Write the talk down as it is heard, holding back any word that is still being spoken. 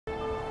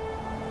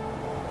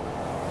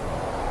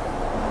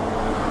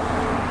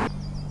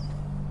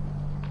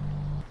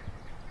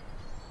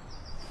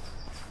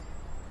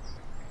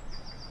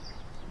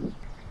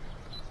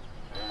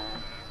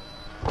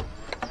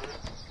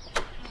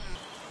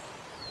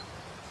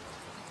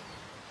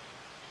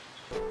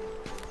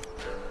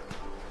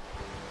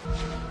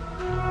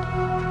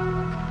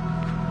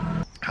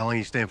How long are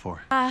you staying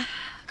for? A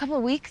couple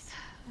of weeks.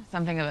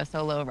 Something of a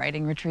solo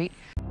writing retreat.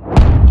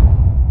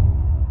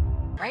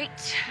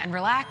 Write and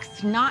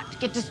relax, not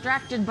get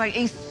distracted by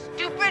a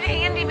stupid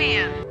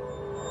handyman.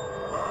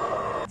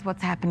 That's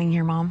what's happening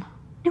here, Mom.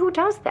 Who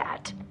does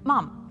that?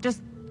 Mom,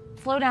 just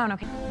slow down,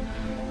 okay?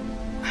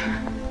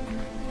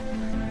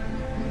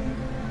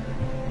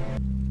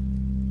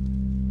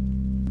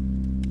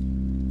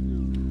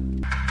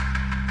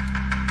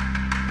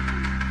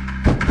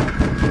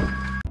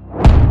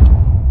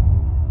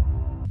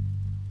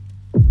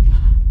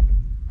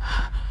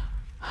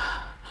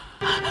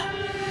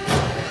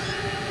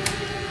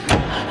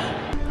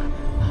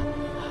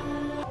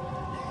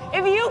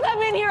 If you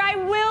come in here, I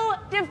will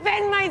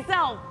defend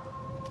myself.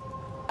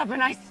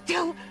 And I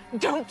still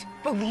don't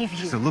believe you.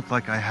 Does it look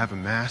like I have a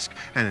mask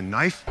and a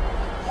knife?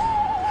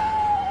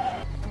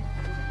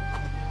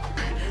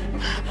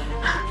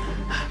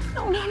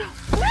 No, no, no.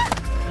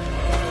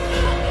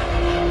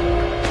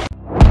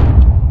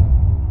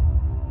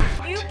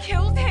 You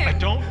killed him. I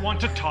don't want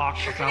to talk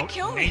about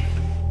kill me.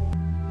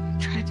 Nathan. You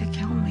tried to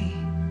kill me.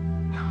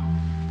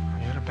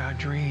 You had a bad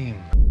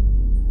dream.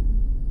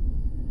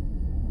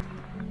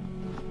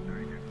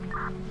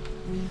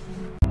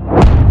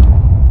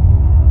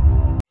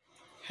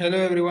 Hello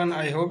everyone,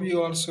 I hope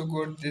you also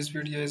got this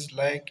video is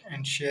like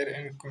and share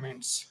and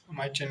comments.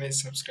 My channel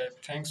is subscribe.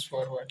 Thanks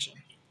for watching.